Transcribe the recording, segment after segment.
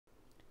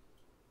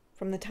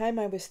From the time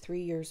I was 3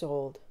 years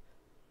old,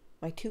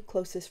 my two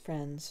closest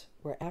friends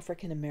were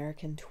African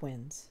American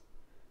twins.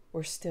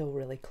 We're still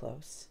really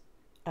close.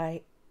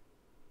 I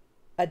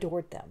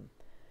adored them.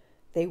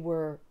 They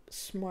were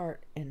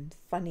smart and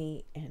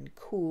funny and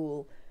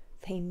cool.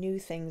 They knew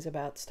things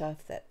about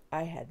stuff that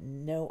I had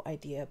no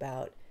idea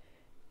about.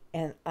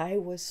 And I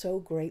was so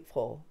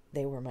grateful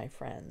they were my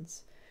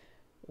friends.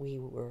 We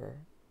were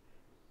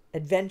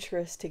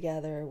adventurous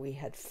together. We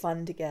had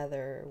fun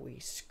together. We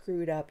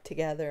screwed up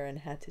together and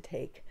had to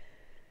take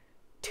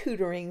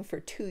tutoring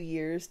for 2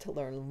 years to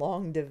learn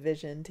long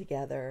division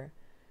together.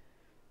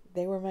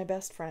 They were my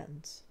best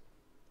friends.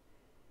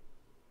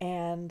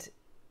 And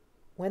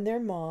when their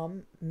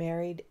mom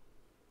married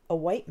a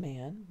white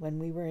man when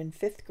we were in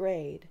 5th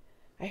grade,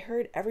 I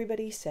heard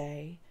everybody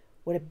say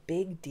what a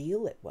big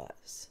deal it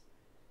was.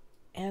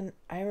 And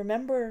I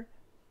remember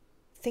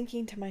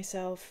thinking to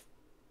myself,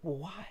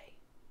 why?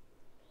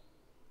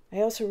 I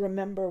also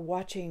remember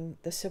watching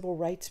the civil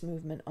rights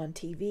movement on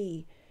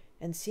TV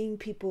and seeing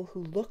people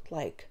who looked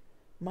like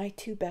my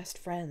two best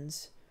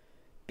friends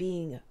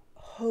being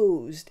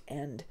hosed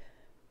and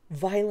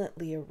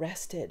violently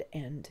arrested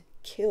and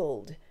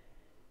killed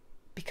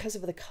because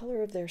of the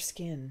color of their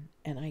skin,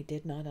 and I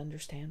did not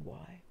understand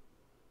why.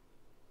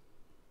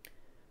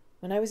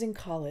 When I was in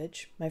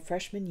college, my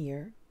freshman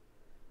year,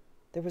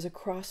 there was a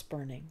cross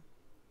burning,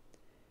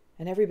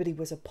 and everybody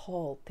was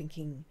appalled,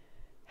 thinking,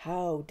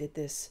 how did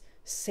this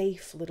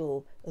safe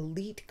little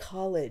elite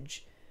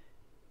college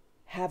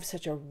have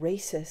such a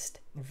racist,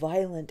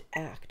 violent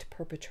act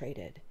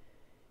perpetrated?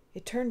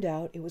 It turned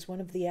out it was one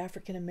of the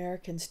African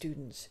American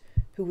students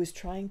who was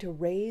trying to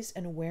raise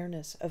an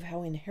awareness of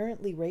how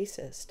inherently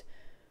racist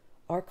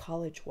our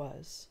college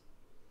was.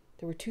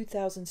 There were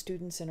 2,000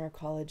 students in our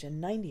college,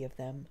 and 90 of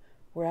them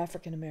were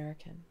African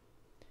American.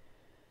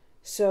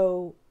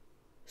 So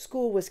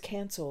school was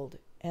canceled,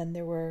 and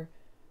there were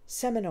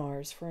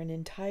seminars for an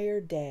entire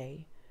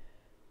day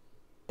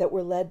that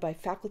were led by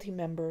faculty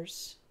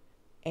members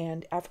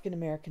and African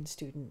American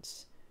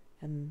students,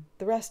 and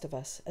the rest of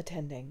us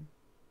attending.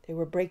 They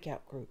were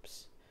breakout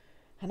groups.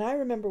 And I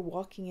remember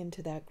walking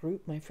into that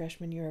group my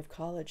freshman year of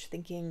college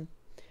thinking,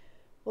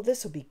 well,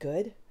 this will be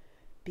good,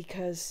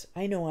 because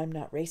I know I'm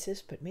not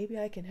racist, but maybe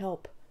I can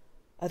help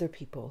other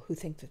people who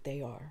think that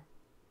they are.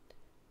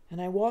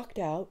 And I walked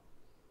out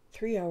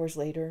 3 hours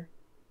later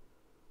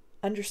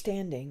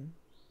understanding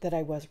that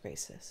I was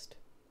racist.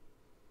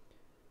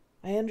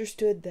 I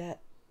understood that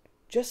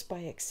just by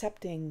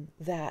accepting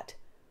that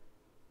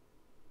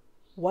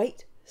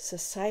white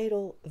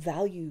societal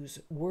values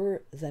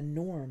were the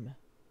norm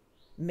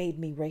made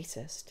me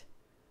racist.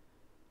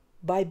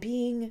 By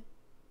being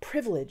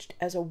privileged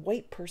as a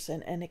white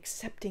person and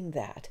accepting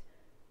that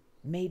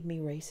made me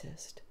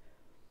racist.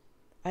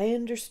 I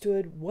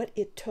understood what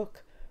it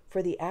took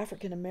for the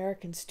African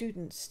American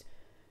students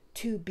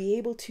to be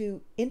able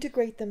to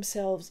integrate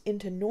themselves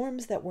into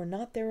norms that were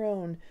not their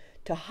own,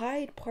 to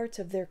hide parts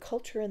of their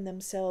culture and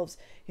themselves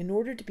in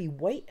order to be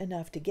white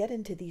enough to get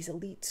into these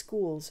elite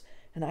schools,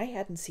 and I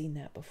hadn't seen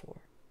that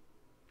before.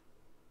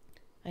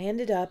 I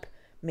ended up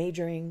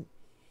majoring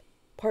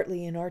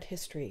partly in art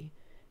history,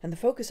 and the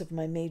focus of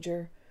my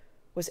major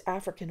was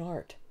African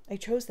art. I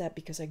chose that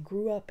because I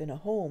grew up in a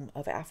home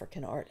of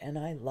African art, and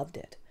I loved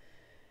it.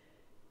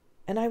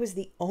 And I was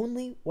the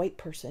only white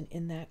person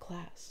in that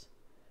class.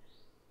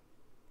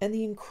 And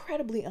the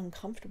incredibly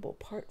uncomfortable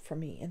part for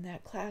me in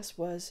that class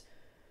was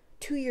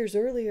 2 years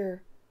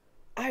earlier,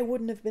 I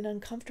wouldn't have been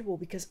uncomfortable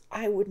because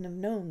I wouldn't have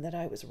known that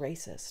I was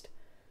racist.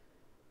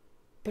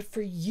 But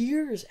for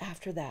years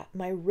after that,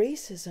 my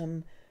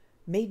racism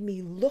made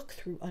me look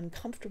through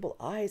uncomfortable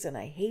eyes, and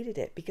I hated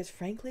it because,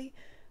 frankly,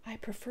 I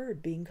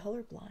preferred being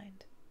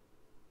colorblind.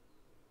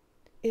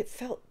 It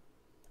felt,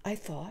 I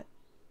thought,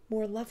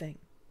 more loving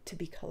to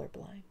be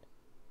colorblind.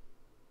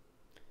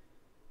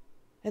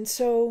 And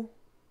so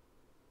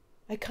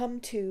I come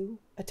to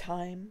a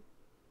time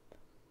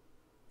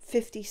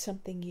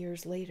 50-something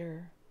years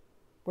later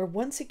where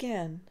once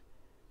again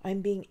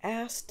I'm being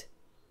asked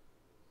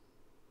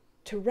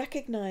to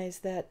recognize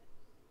that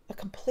a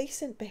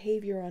complacent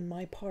behavior on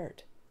my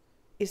part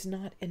is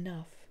not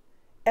enough.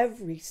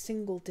 Every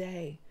single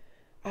day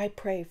I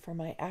pray for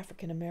my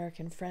African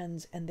American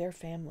friends and their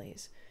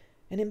families,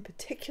 and in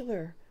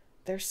particular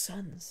their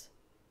sons.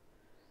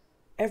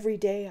 Every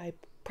day I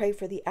pray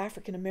for the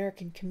African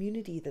American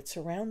community that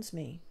surrounds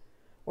me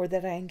or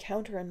that I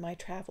encounter in my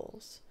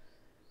travels.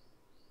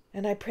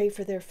 And I pray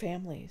for their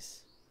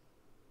families,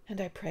 and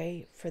I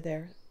pray for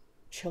their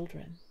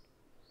children.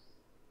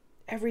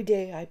 Every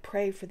day I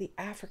pray for the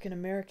African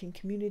American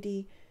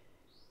community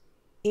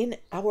in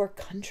our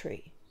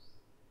country,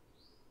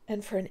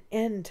 and for an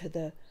end to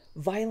the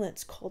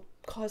violence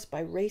caused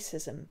by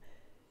racism,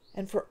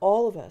 and for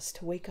all of us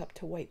to wake up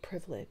to white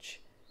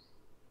privilege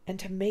and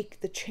to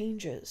make the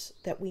changes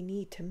that we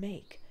need to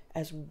make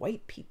as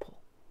white people.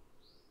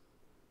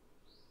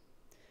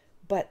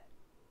 But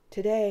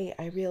today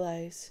I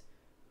realize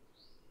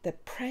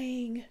that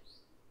praying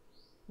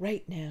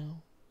right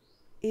now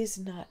is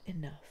not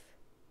enough.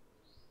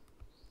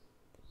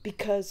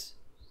 because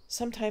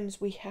sometimes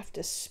we have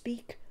to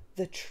speak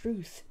the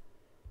truth.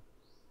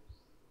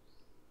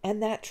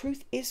 And that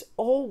truth is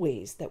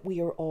always that we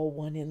are all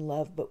one in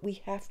love, but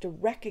we have to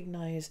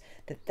recognize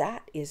that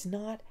that is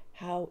not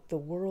how the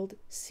world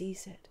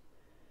sees it.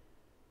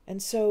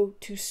 And so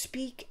to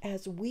speak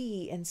as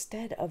we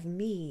instead of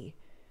me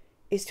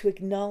is to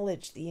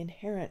acknowledge the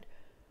inherent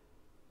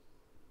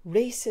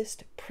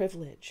racist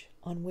privilege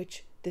on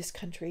which this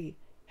country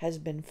has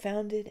been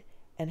founded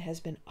and has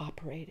been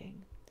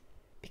operating.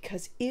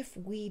 Because if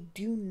we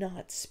do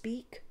not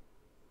speak,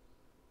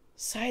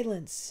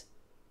 silence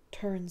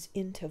turns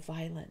into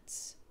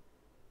violence.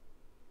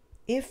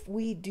 If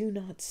we do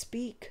not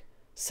speak,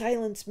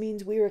 silence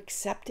means we are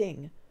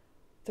accepting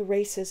the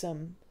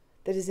racism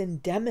that is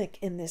endemic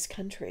in this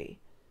country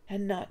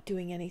and not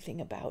doing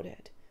anything about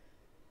it.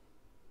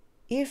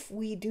 If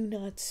we do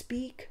not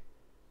speak,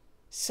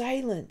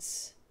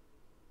 silence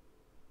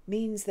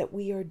means that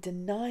we are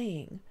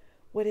denying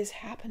what is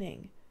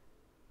happening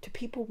to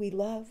people we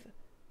love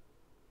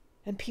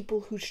and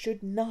people who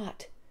should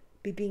not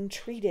be being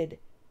treated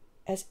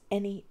as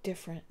any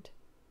different.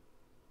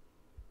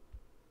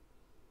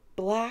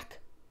 Black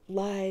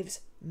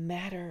lives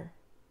matter.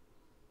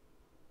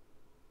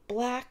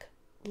 Black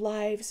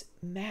lives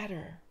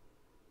matter.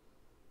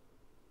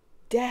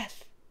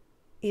 Death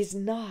is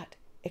not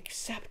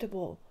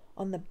acceptable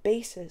on the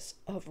basis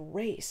of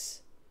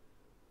race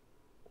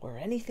or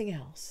anything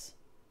else.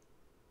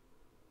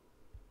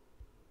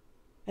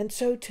 And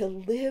so to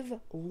live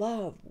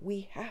love,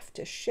 we have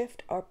to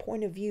shift our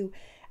point of view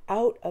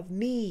out of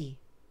me,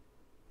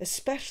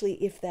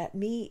 especially if that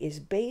me is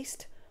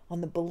based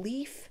on the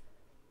belief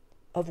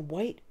of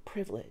white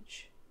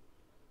privilege.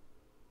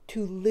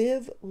 To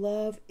live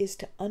love is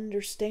to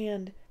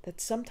understand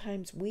that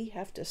sometimes we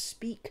have to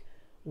speak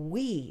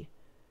we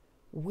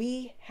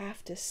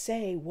have to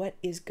say what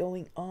is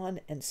going on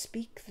and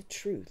speak the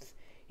truth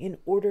in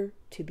order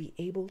to be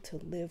able to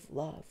live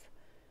love.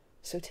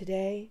 So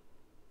today,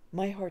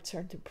 my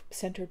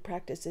heart-centered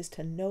practice is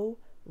to no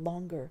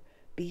longer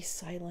be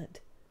silent.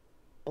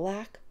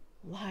 Black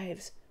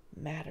lives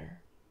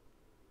matter.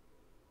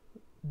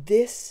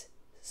 This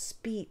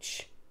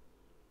speech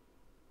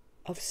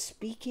of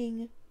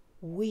speaking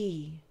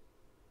we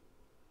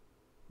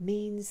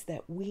means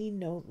that we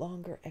no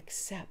longer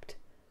accept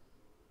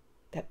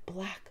that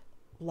black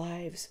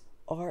lives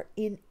are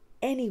in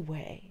any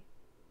way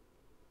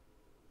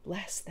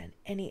less than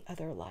any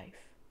other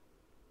life.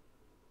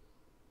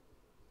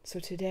 So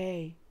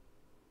today,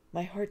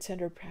 my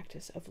heart-centered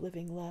practice of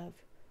living love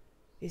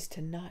is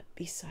to not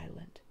be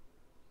silent.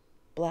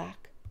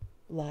 Black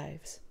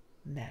lives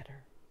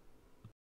matter.